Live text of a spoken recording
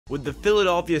With the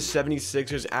Philadelphia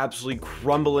 76ers absolutely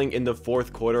crumbling in the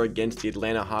fourth quarter against the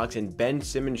Atlanta Hawks, and Ben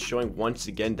Simmons showing once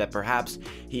again that perhaps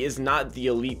he is not the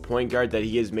elite point guard that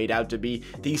he is made out to be,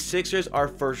 the Sixers are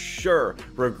for sure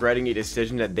regretting a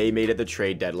decision that they made at the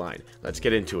trade deadline. Let's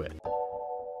get into it.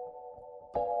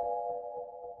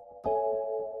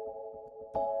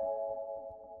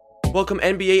 Welcome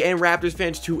NBA and Raptors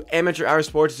fans to Amateur Hour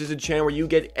Sports. This is a channel where you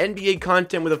get NBA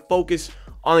content with a focus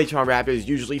on the Toronto Raptors,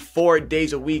 usually 4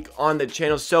 days a week on the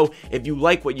channel. So if you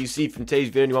like what you see from today's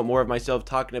video and you want more of myself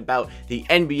talking about the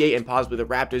NBA and possibly the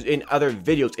Raptors in other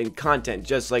videos and content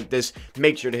just like this,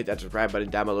 make sure to hit that subscribe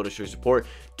button down below to show support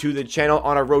to the channel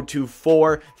on our road to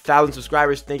 4,000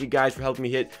 subscribers. Thank you guys for helping me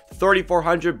hit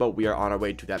 3,400, but we are on our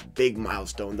way to that big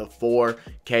milestone, the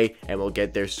 4K, and we'll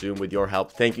get there soon with your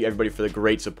help. Thank you everybody for the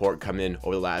great support coming in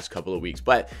over the last couple of weeks.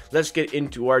 But let's get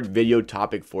into our video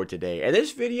topic for today. And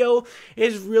this video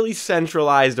is really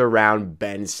centralized around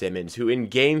Ben Simmons, who in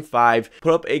Game 5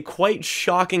 put up a quite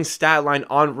shocking stat line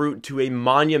en route to a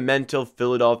monumental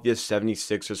Philadelphia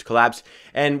 76ers collapse,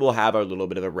 and we'll have our little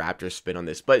bit of a Raptors spin on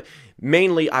this. But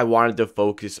mainly, I wanted to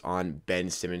focus on Ben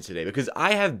Simmons today because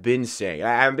I've been saying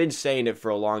it for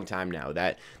a long time now,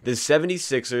 that the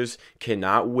 76ers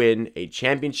cannot win a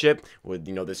championship with,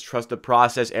 this trust the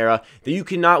process era, that you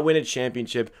cannot win a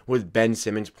championship with Ben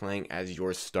Simmons playing as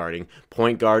your starting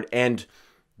point guard. And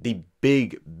the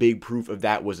big proof of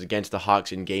that was against the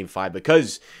Hawks in Game 5,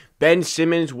 because Ben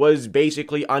Simmons was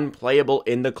basically unplayable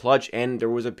in the clutch, and there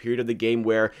was a period of the game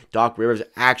where Doc Rivers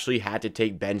actually had to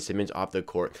take Ben Simmons off the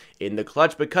court in the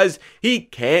clutch because he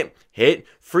can't hit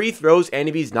free throws, and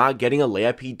if he's not getting a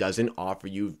layup, he doesn't offer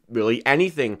you really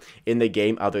anything in the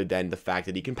game other than the fact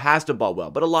that he can pass the ball well.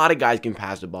 But a lot of guys can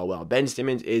pass the ball well. Ben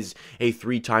Simmons is a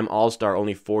 3-time All-Star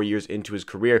only 4 years into his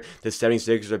career. The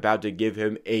 76ers are about to give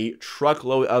him a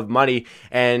truckload of money,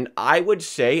 and I would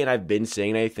say, and I've been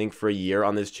saying, I think for a year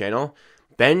on this channel,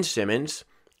 Ben Simmons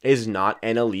is not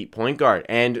an elite point guard,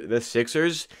 and the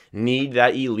Sixers need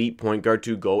that elite point guard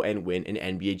to go and win an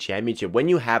NBA championship. When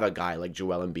you have a guy like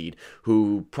Joel Embiid,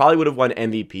 who probably would have won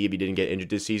MVP if he didn't get injured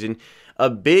this season, a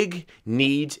big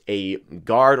needs a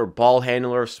guard or ball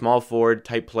handler, small forward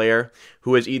type player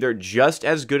who is either just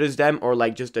as good as them or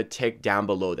like just a tick down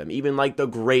below them. Even like the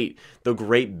great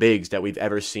bigs that we've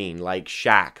ever seen, like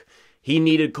Shaq. He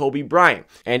needed Kobe Bryant.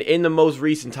 And in the most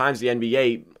recent times of the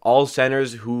NBA, all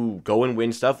centers who go and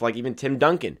win stuff, like even Tim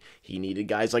Duncan, he needed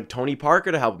guys like Tony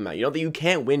Parker to help him out. That you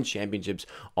can't win championships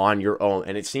on your own.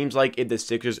 And it seems like if the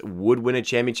Sixers would win a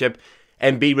championship,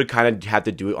 Embiid would kind of have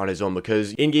to do it on his own,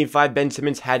 because in Game 5, Ben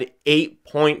Simmons had 8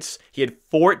 points. He had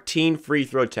 14 free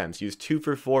throw attempts. He was 2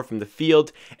 for 4 from the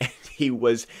field, and he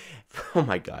was, oh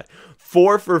my God,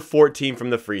 4 for 14 from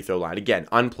the free throw line. Again,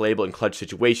 unplayable in clutch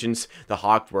situations. The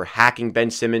Hawks were hacking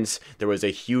Ben Simmons. There was a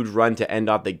huge run to end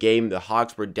off the game. The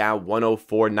Hawks were down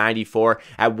 104-94.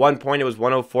 At one point, it was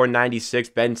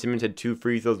 104-96. Ben Simmons had 2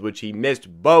 free throws, which he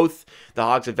missed both. The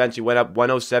Hawks eventually went up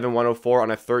 107-104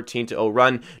 on a 13-0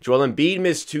 run. Joel Embiid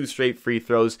missed 2 straight free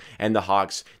throws, and the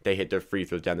Hawks, they hit their free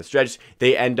throws down the stretch.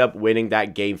 They end up winning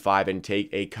that Game 5 and take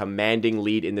a commanding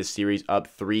lead in the series, up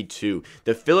 3-2.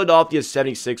 The Philadelphia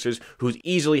 76ers, who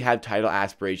easily have title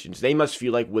aspirations, they must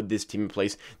feel like with this team in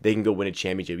place, they can go win a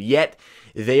championship. Yet,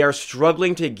 they are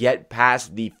struggling to get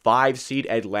past the 5-seed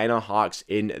Atlanta Hawks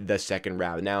in the second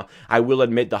round. Now, I will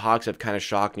admit the Hawks have kind of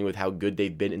shocked me with how good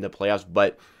they've been in the playoffs,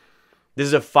 but this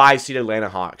is a 5-seed Atlanta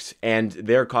Hawks, and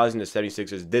they're causing the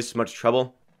 76ers this much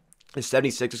trouble. The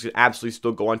 76ers could absolutely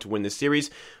still go on to win the series,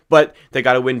 but they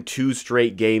got to win 2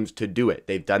 straight games to do it.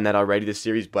 They've done that already this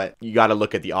series, but you got to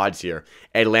look at the odds here.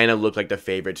 Atlanta looked like the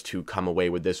favorites to come away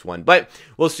with this one, but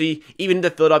we'll see. Even if the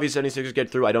Philadelphia 76ers get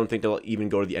through, I don't think they'll even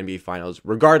go to the NBA Finals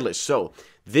regardless. So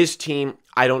this team,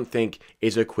 I don't think,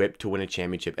 is equipped to win a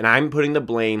championship, and I'm putting the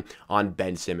blame on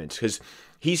Ben Simmons, because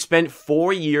he spent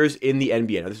 4 years in the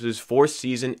NBA. Now, this is his 4th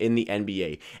season in the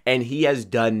NBA, and he has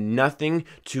done nothing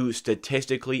to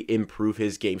statistically improve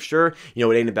his game. Sure, it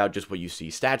ain't about just what you see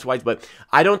stats-wise, but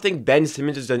I don't think Ben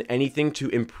Simmons has done anything to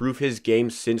improve his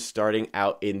game since starting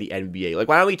out in the NBA. Like,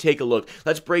 why don't we take a look?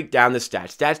 Let's break down the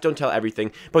stats. Stats don't tell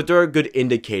everything, but they're a good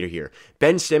indicator here.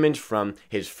 Ben Simmons from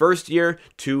his first year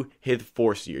to his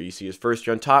 4th year. You see his first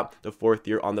year on top, the 4th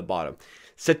year on the bottom.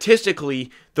 Statistically,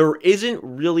 there isn't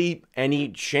really any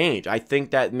change. I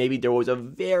think that maybe there was a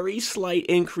very slight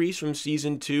increase from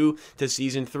season 2 to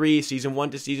season 3, season 1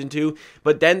 to season 2,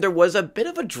 but then there was a bit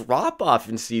of a drop off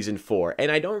in season 4,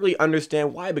 and I don't really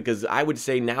understand why, because I would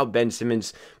say now Ben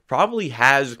Simmons probably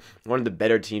has one of the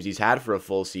better teams he's had for a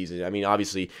full season. I mean,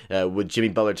 obviously, with Jimmy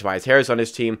Butler, Tobias Harris on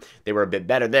his team, they were a bit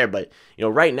better there. But,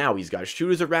 right now, he's got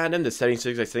shooters around him. The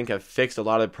 76ers, I think, have fixed a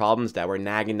lot of the problems that were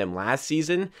nagging them last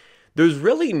season. There's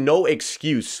really no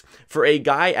excuse for a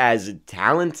guy as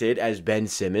talented as Ben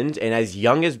Simmons and as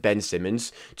young as Ben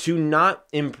Simmons to not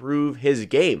improve his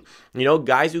game.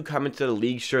 Guys who come into the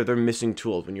league, sure, they're missing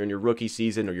tools. When you're in your rookie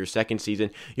season or your second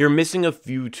season, you're missing a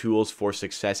few tools for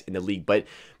success in the league. But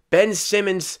Ben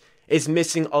Simmons is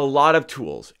missing a lot of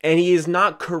tools, and he is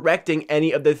not correcting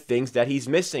any of the things that he's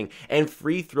missing, and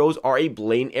free throws are a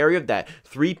blatant area of that.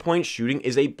 Three-point shooting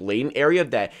is a blatant area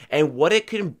of that, and what it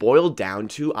can boil down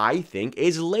to, I think,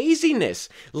 is laziness.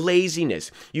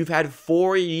 You've had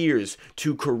 4 years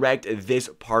to correct this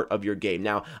part of your game.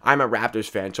 Now, I'm a Raptors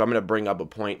fan, so I'm going to bring up a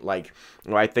point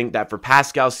I think that for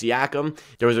Pascal Siakam,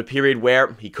 there was a period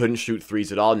where he couldn't shoot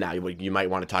threes at all. Now, you might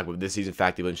want to talk about this season. In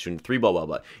fact, he wasn't shooting the three ball well,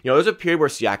 but, there's a period where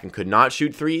Siakam could not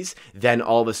shoot threes. Then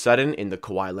all of a sudden, in the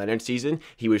Kawhi Leonard season,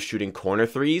 he was shooting corner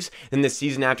threes. Then the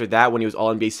season after that, when he was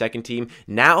All-NBA second team,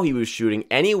 now he was shooting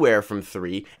anywhere from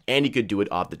three, and he could do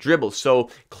it off the dribble.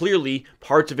 So clearly,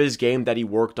 parts of his game that he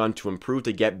worked on to improve,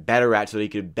 to get better at, so that he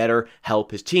could better help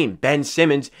his team. Ben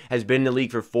Simmons has been in the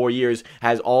league for 4 years,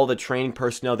 has all the training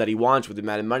personnel that he wants with the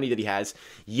amount of money that he has,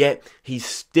 yet he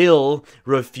still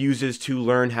refuses to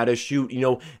learn how to shoot.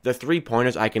 The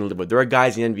three-pointers I can live with. There are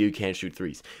guys in the NBA who can't shoot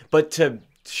threes. But to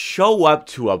show up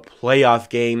to a playoff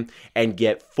game and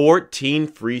get 14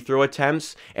 free throw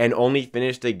attempts and only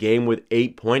finish the game with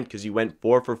 8 points because you went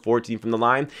 4 for 14 from the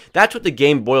line, that's what the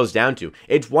game boils down to.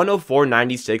 It's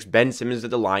 104-96, Ben Simmons at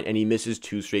the line, and he misses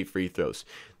 2 straight free throws.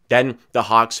 Then the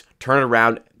Hawks turn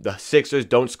around. The Sixers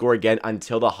don't score again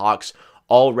until the Hawks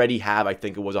already have, I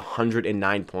think it was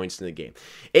 109 points in the game.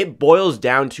 It boils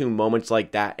down to moments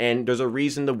like that, and there's a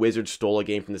reason the Wizards stole a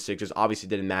game from the Sixers. Obviously,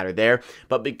 didn't matter there,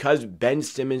 but because Ben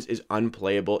Simmons is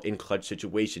unplayable in clutch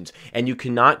situations, and you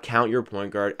cannot count your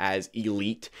point guard as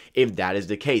elite if that is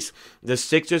the case. The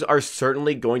Sixers are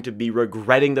certainly going to be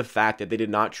regretting the fact that they did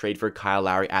not trade for Kyle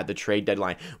Lowry at the trade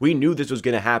deadline. We knew this was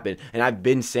going to happen, and I've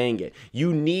been saying it.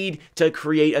 You need to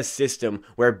create a system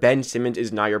where Ben Simmons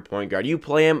is not your point guard. You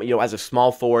play him, as a small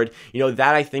forward,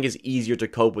 that I think is easier to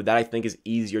cope with, that I think is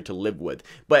easier to live with.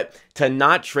 But to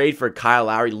not trade for Kyle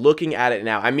Lowry, looking at it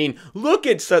now, I mean, look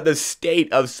at the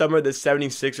state of some of the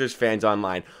 76ers fans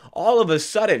online. All of a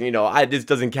sudden, this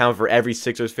doesn't count for every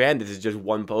Sixers fan, this is just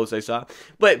one post I saw,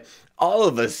 but all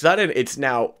of a sudden, it's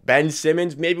now Ben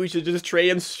Simmons. Maybe we should just trade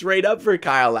him straight up for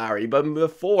Kyle Lowry. But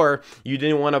before, you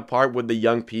didn't want to part with the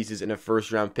young pieces in a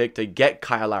first-round pick to get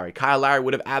Kyle Lowry. Kyle Lowry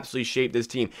would have absolutely shaped this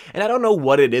team. And I don't know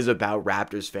what it is about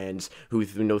Raptors fans who,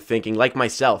 thinking like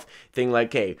myself, think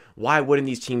like, hey, why wouldn't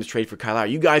these teams trade for Kyle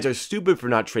Lowry? You guys are stupid for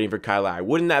not trading for Kyle Lowry.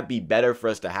 Wouldn't that be better for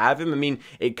us to have him? I mean,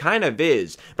 it kind of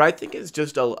is. But I think it's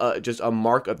just a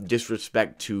mark of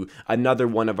disrespect to another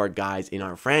one of our guys in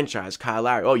our franchise, Kyle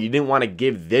Lowry. Oh, you didn't want to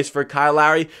give this for Kyle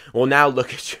Lowry? Well, now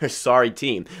look at your sorry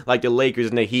team, like the Lakers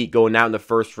and the Heat going out in the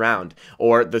first round,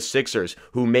 or the Sixers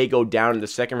who may go down in the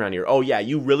second round here. Oh yeah,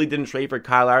 you really didn't trade for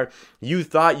Kyle Lowry? You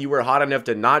thought you were hot enough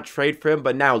to not trade for him,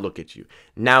 but now look at you.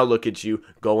 Now look at you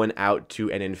going out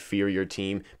to an inferior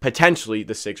team. Potentially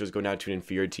the Sixers go down to an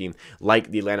inferior team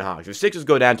like the Atlanta Hawks. If Sixers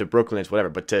go down to Brooklyn, it's whatever.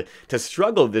 But to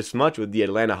struggle this much with the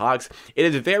Atlanta Hawks, it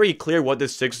is very clear what the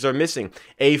Sixers are missing.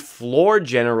 A floor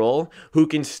general who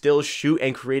can still shoot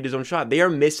and create his own shot. They are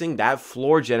missing that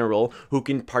floor general who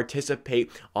can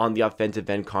participate on the offensive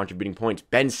end, contributing points.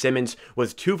 Ben Simmons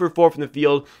was 2 for 4 from the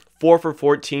field, 4 for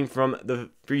 14 from the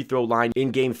free throw line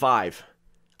in Game 5.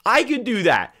 I could do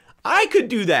that. I could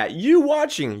do that. You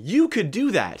watching, you could do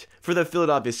that for the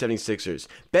Philadelphia 76ers.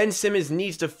 Ben Simmons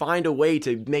needs to find a way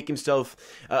to make himself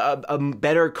a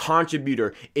better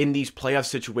contributor in these playoff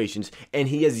situations, and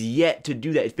he has yet to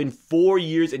do that. It's been 4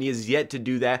 years, and he has yet to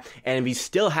do that, and if he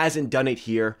still hasn't done it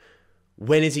here,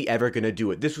 when is he ever going to do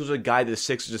it? This was a guy that the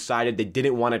Sixers decided they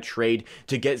didn't want to trade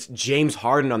to get James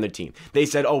Harden on the team. They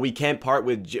said, oh, we can't part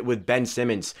with Ben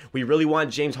Simmons. We really want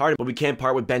James Harden, but we can't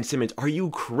part with Ben Simmons. Are you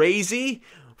crazy?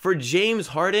 For James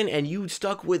Harden, and you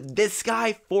stuck with this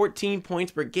guy, 14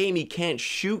 points per game. He can't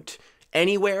shoot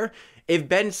anywhere. If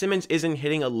Ben Simmons isn't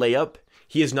hitting a layup,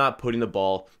 he is not putting the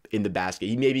ball in the basket.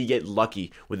 He maybe get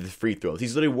lucky with his free throws.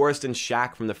 He's literally worse than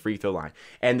Shaq from the free throw line.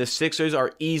 And the Sixers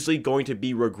are easily going to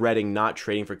be regretting not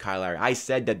trading for Kyle Lowry. I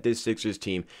said that this Sixers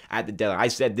team at the deadline, I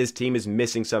said this team is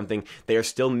missing something. They are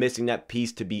still missing that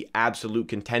piece to be absolute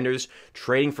contenders.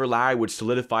 Trading for Lowry would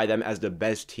solidify them as the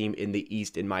best team in the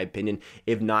East, in my opinion,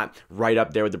 if not right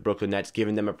up there with the Brooklyn Nets,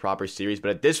 giving them a proper series.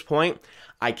 But at this point,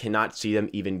 I cannot see them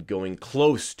even going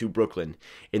close to Brooklyn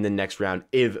in the next round.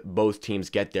 If both teams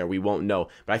get there, we won't know.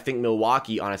 But I think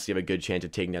Milwaukee honestly have a good chance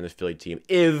of taking down this Philly team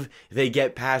if they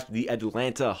get past the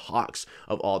Atlanta Hawks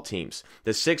of all teams.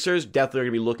 The Sixers definitely are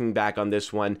going to be looking back on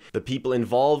this one. The people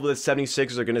involved with the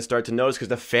 76ers are going to start to notice, because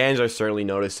the fans are certainly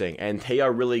noticing. And they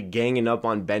are really ganging up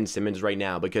on Ben Simmons right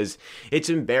now, because it's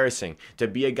embarrassing to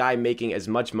be a guy making as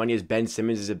much money as Ben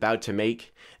Simmons is about to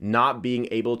make, not being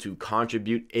able to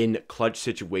contribute in clutch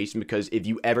situations, because if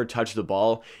you ever touch the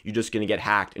ball, you're just going to get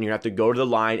hacked, and you have to go to the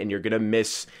line, and you're going to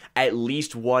miss at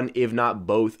least one, if not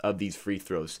both, of these free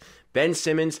throws. Ben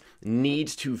Simmons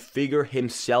needs to figure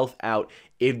himself out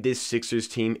if this Sixers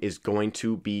team is going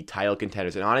to be title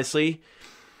contenders. And honestly,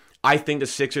 I think the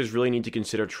Sixers really need to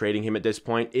consider trading him at this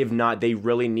point. If not, they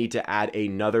really need to add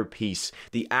another piece.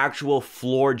 The actual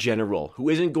floor general who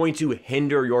isn't going to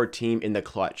hinder your team in the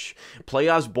clutch.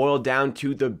 Playoffs boil down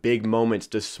to the big moments,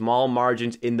 the small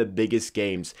margins in the biggest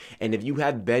games. And if you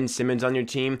have Ben Simmons on your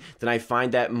team, then I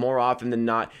find that more often than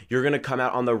not, you're going to come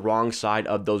out on the wrong side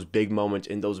of those big moments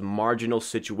in those marginal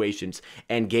situations.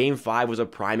 And Game 5 was a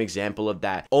prime example of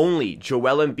that. Only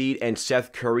Joel Embiid and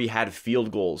Seth Curry had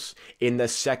field goals in the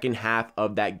second half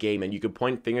of that game, and you could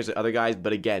point fingers at other guys,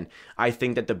 but again, I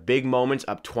think that the big moments,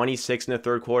 up 26 in the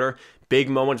third quarter, big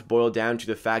moments boil down to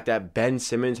the fact that Ben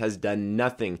Simmons has done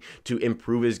nothing to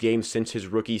improve his game since his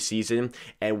rookie season,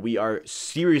 and we are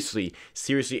seriously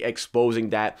exposing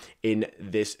that in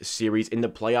this series, in the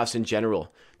playoffs in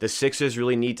general. The Sixers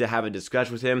really need to have a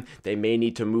discussion with him. They may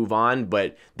need to move on,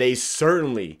 but they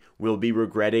certainly will be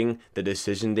regretting the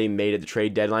decision they made at the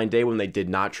trade deadline day when they did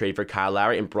not trade for Kyle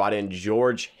Lowry and brought in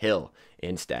George Hill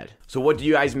instead. So what do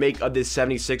you guys make of this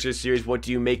 76ers series? What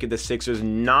do you make of the Sixers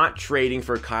not trading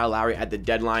for Kyle Lowry at the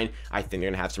deadline? I think they're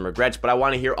going to have some regrets, but I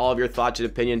want to hear all of your thoughts and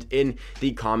opinions in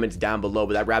the comments down below.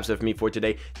 But that wraps up for me for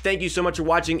today. Thank you so much for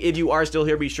watching. If you are still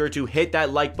here, be sure to hit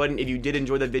that like button. If you did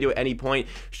enjoy the video at any point,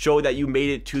 show that you made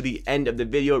it to the end of the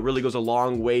video. It really goes a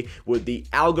long way with the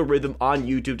algorithm on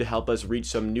YouTube to help us reach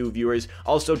some new viewers.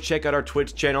 Also, check out our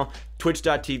Twitch channel,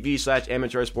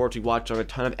 twitch.tv/amateursports. We watch on a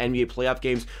ton of NBA playoff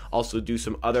games. Also do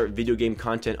some other video game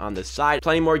content on the side.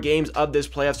 Plenty more games of this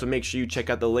playoff, so make sure you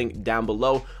check out the link down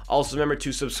below. Also, remember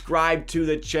to subscribe to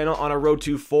the channel. On a road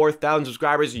to 4,000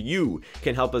 subscribers, you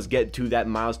can help us get to that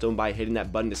milestone by hitting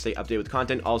that button to stay updated with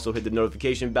content. Also, hit the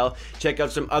notification bell. Check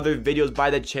out some other videos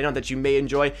by the channel that you may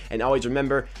enjoy. And always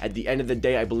remember, at the end of the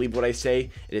day, I believe what I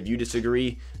say. And if you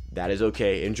disagree, that is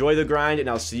okay. Enjoy the grind, and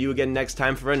I'll see you again next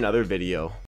time for another video.